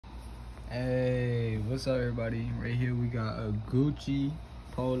Hey, what's up everybody? Right here we got a Gucci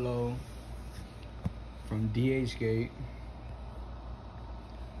Polo from Dhgate.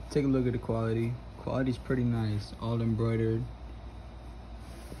 Take a look at the quality. Quality's pretty nice, all embroidered.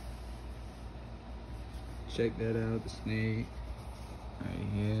 Check that out, the snake. Right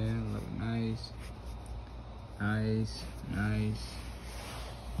here, look nice. Nice.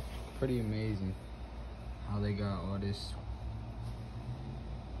 Pretty amazing how they got all this.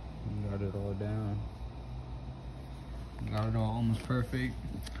 Got it all down. Got it all almost perfect.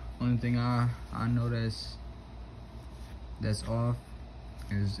 Only thing I know that's off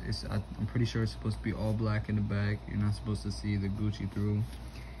is I'm pretty sure it's supposed to be all black in the back. You're not supposed to see the Gucci through,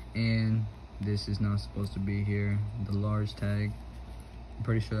 and this is not supposed to be here. The large tag, I'm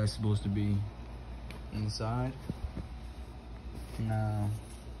pretty sure that's supposed to be inside. Now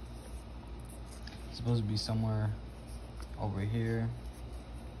it's supposed to be somewhere over here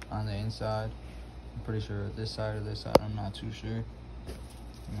on the inside. I'm pretty sure this side or this side, I'm not too sure.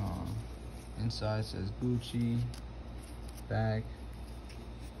 Inside says Gucci, back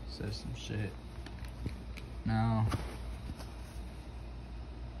says some shit. Now,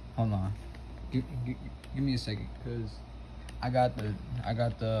 hold on, give me a second, cause I got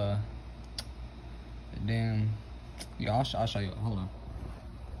the damn, yeah, I'll show you, hold on.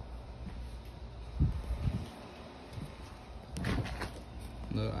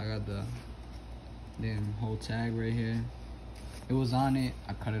 Look, I got the damn whole tag right here. It was on it,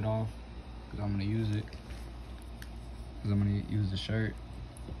 I cut it off because I'm gonna use it. Because I'm gonna use the shirt.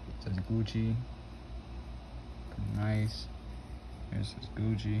 It says Gucci. Pretty nice. Here it says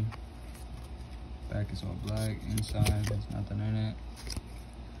Gucci. Back is all black. Inside, there's nothing in it.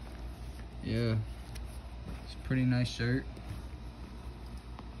 Yeah. It's a pretty nice shirt.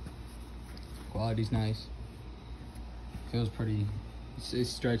 Quality's nice. Feels pretty.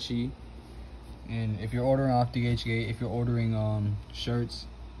 It's stretchy, and if you're ordering off Dhgate, if you're ordering shirts,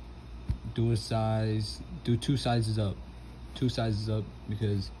 do two sizes up,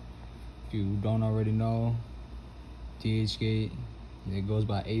 because if you don't already know, Dhgate, it goes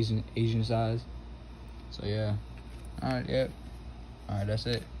by Asian size. So yeah, all right, that's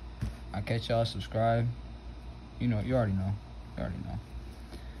it. I'll catch y'all. Subscribe. You already know. I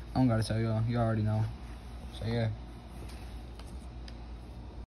don't gotta tell y'all. You already know. So yeah.